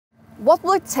What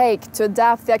will it take to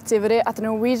adapt the activity at the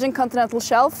Norwegian Continental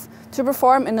Shelf to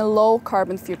perform in a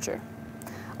low-carbon future?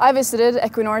 I visited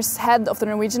Equinor's head of the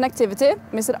Norwegian activity,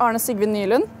 Mr. Arne Sigve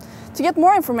Nylund, to get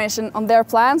more information on their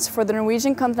plans for the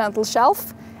Norwegian Continental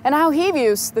Shelf and how he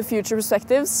views the future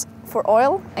perspectives for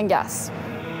oil and gas.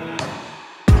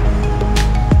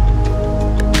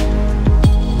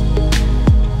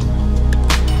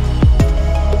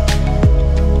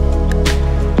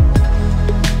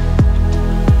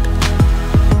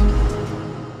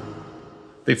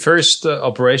 The first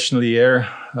operational year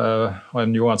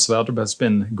on Johan Sverdrup has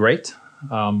been great.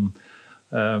 From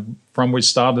we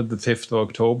started the 5th of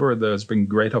October, there's been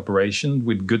great operation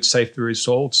with good safety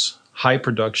results, high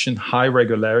production, high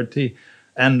regularity,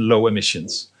 and low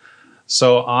emissions.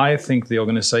 So I think the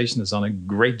organization has done a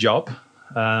great job.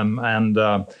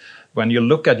 When you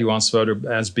look at Johan Sverdrup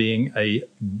as being a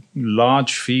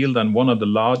large field and one of the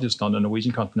largest on the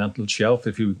Norwegian Continental Shelf,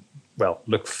 if you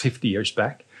look 50 years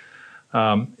back,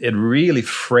 it really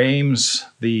frames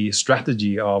the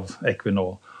strategy of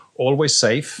Equinor. Always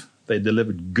safe. They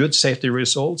delivered good safety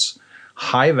results,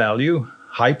 high value,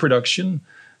 high production,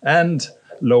 and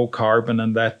low carbon,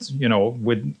 and that,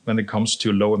 when it comes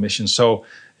to low emissions. So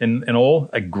in all,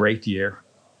 a great year.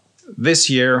 This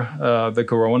year, the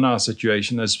corona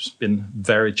situation has been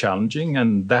very challenging,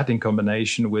 and that in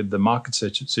combination with the market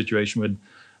situation with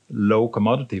low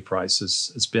commodity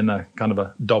prices, it's been a kind of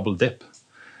a double dip.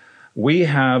 We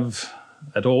have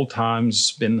at all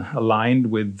times been aligned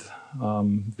with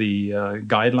the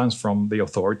guidelines from the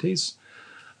authorities,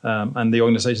 and the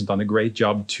organization has done a great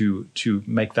job to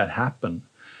make that happen.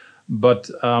 But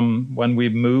when we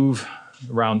move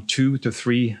around 2,000 to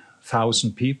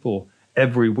 3,000 people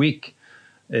every week,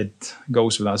 it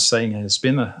goes without saying it's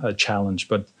been a challenge,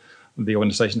 but the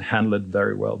organization handled it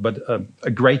very well. But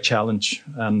a great challenge,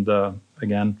 and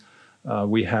again,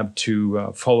 we have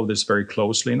to follow this very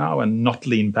closely now and not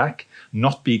lean back,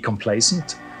 not be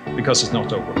complacent, because it's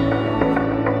not over.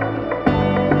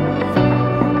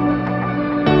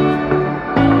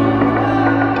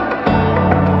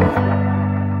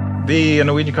 The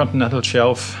Norwegian Continental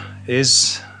Shelf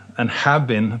is and have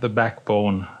been the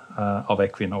backbone of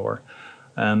Equinor.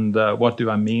 And what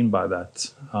do I mean by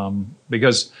that?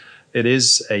 Because it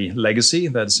is a legacy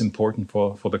that is important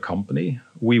for the company.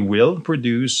 We will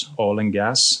produce oil and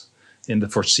gas in the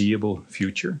foreseeable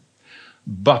future.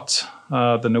 But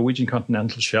the Norwegian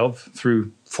Continental Shelf,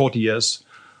 through 40 years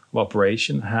of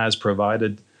operation, has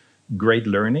provided great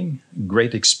learning,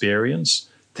 great experience,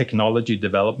 technology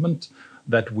development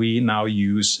that we now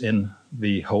use in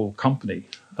the whole company.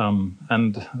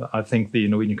 And I think the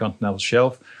Norwegian Continental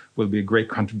Shelf will be a great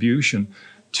contribution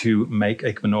to make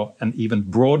Equinor an even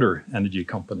broader energy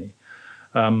company.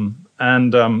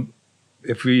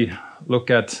 If we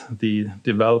look at the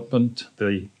development,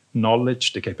 the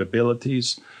knowledge, the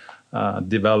capabilities,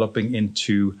 developing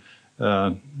into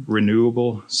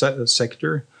renewable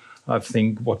sector, I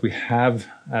think what we have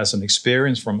as an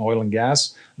experience from oil and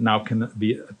gas now can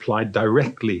be applied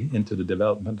directly into the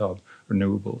development of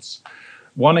renewables.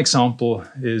 One example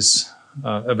is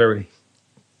a very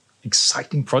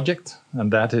exciting project,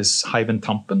 and that is Hywind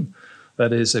Tampen.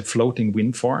 That is a floating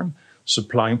wind farm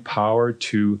supplying power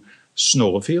to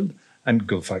Snorre field and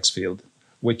Gullfaks field,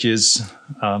 which is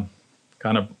kind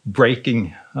of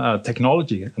breaking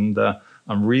technology. And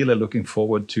I'm really looking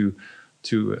forward to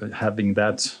having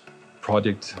that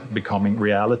project becoming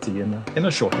reality in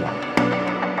a short while.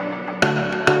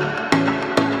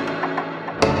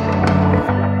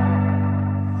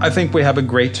 I think we have a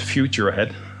great future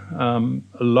ahead.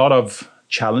 A lot of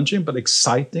challenging but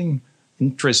exciting,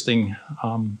 interesting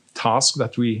tasks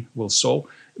that we will solve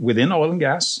within oil and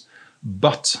gas,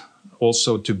 but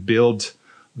also to build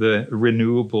the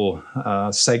renewable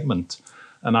segment.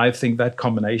 And I think that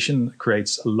combination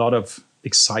creates a lot of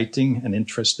exciting and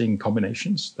interesting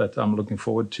combinations that I'm looking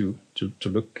forward to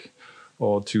look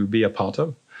or to be a part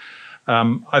of.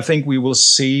 I think we will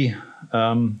see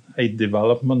a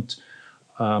development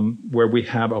where we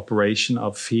have operation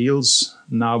of fields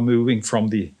now moving from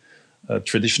the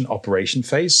traditional operation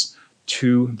phase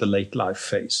to the late life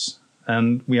phase.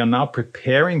 And we are now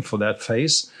preparing for that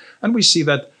phase. And we see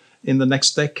that in the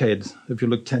next decade, if you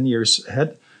look 10 years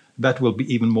ahead, that will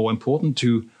be even more important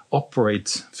to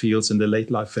operate fields in the late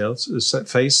life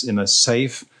phase in a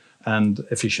safe and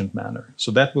efficient manner.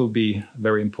 So that will be a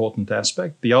very important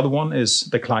aspect. The other one is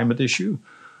the climate issue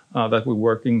that we're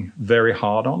working very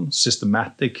hard on,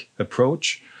 systematic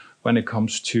approach when it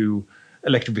comes to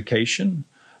electrification.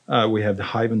 We have the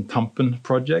Hywind Tampen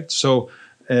project. So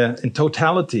in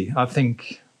totality, I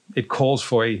think it calls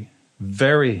for a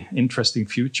very interesting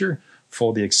future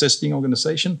for the existing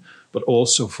organization, but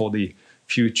also for the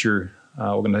future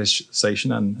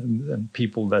organization and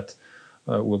people that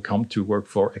will come to work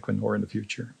for Equinor in the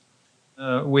future.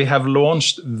 We have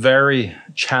launched very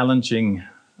challenging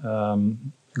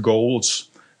goals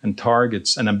and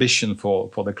targets and ambition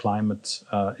for the climate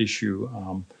issue.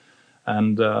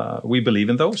 And we believe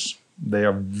in those. They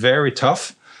are very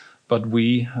tough, but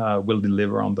we will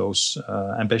deliver on those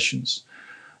ambitions.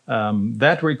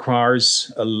 That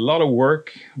requires a lot of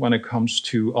work when it comes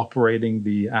to operating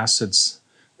the assets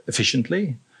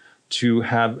efficiently, to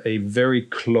have a very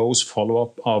close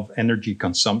follow-up of energy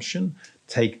consumption,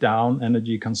 take down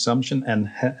energy consumption, and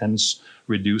hence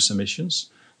reduce emissions.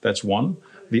 That's one.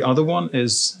 The other one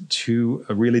is to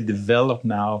really develop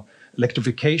now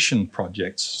electrification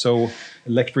projects. So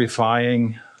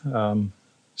electrifying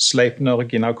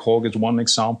Sleipner in our Krog is one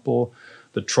example.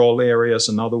 The Troll area is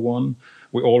another one.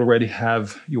 We already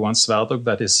have Johan Sverdrup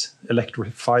that is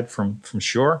electrified from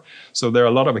shore. So there are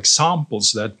a lot of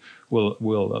examples that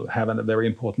will have a very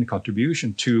important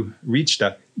contribution to reach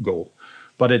that goal.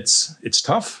 But it's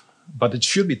tough, but it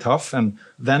should be tough. And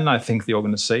then I think the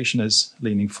organization is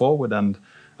leaning forward, and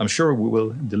I'm sure we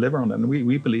will deliver on it, and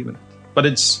we believe in it. But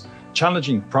it's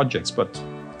challenging projects, but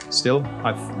still,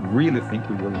 I really think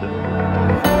we will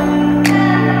deliver.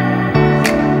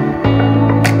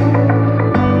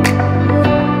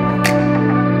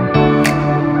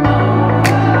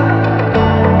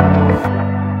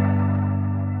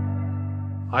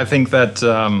 I think that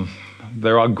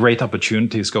there are great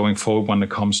opportunities going forward when it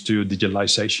comes to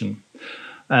digitalization.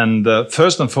 And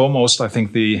first and foremost, I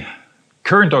think the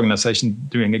current organization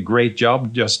doing a great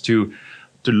job just to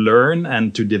learn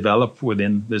and to develop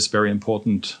within this very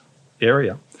important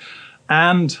area.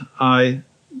 And I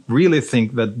really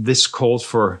think that this calls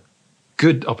for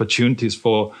good opportunities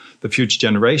for the future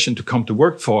generation to come to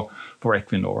work for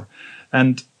Equinor,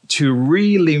 and to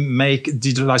really make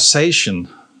digitalization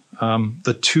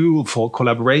the tool for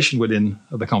collaboration within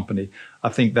the company. I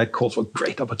think that calls for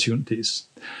great opportunities.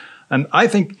 And I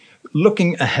think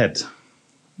looking ahead,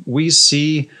 we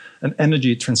see an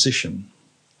energy transition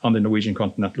on the Norwegian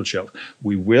Continental Shelf.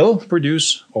 We will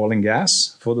produce oil and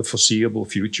gas for the foreseeable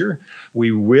future.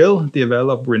 We will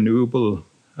develop renewable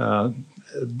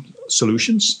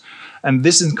solutions. And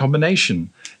this in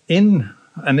combination.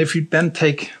 And if you then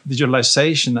take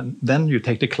digitalization and then you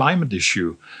take the climate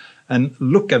issue, and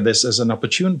look at this as an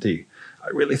opportunity, I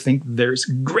really think there's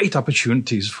great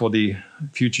opportunities for the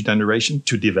future generation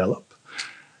to develop.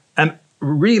 And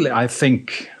really, I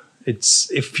think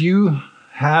if you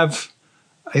have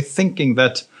a thinking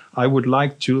that I would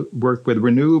like to work with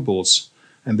renewables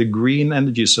and the green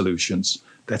energy solutions,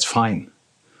 that's fine.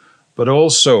 But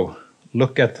also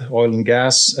look at oil and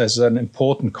gas as an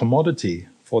important commodity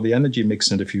for the energy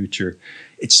mix in the future.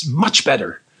 It's much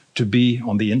better to be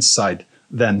on the inside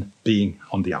than being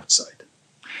on the outside.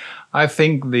 I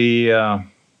think the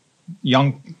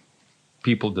young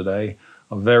people today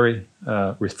are very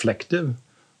reflective,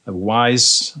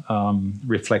 wise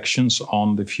reflections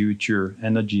on the future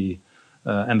energy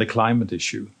and the climate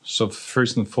issue. So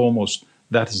first and foremost,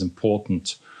 that is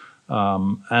important.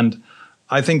 And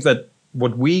I think that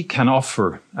what we can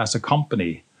offer as a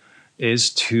company is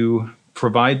to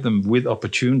provide them with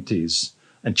opportunities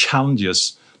and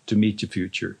challenges to meet the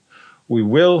future. We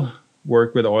will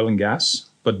work with oil and gas,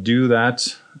 but do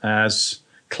that as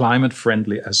climate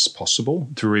friendly as possible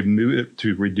to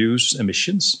reduce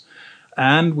emissions.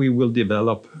 And we will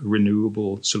develop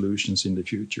renewable solutions in the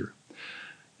future.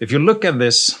 If you look at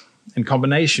this in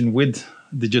combination with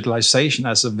digitalization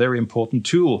as a very important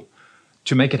tool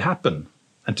to make it happen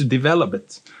and to develop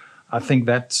it, I think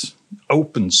that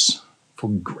opens for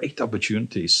great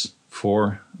opportunities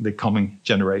for the coming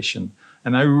generation.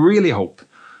 And I really hope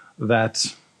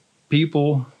that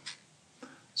people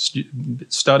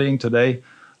studying today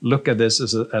look at this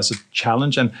as a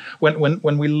challenge. And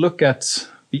when we look at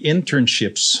the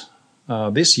internships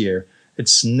this year,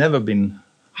 it's never been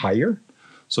higher.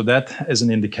 So that is an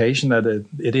indication that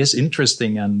it is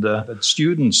interesting, and that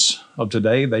students of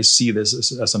today, they see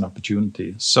this as an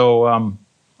opportunity. So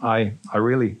I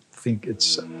really think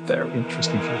it's a very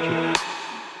interesting future.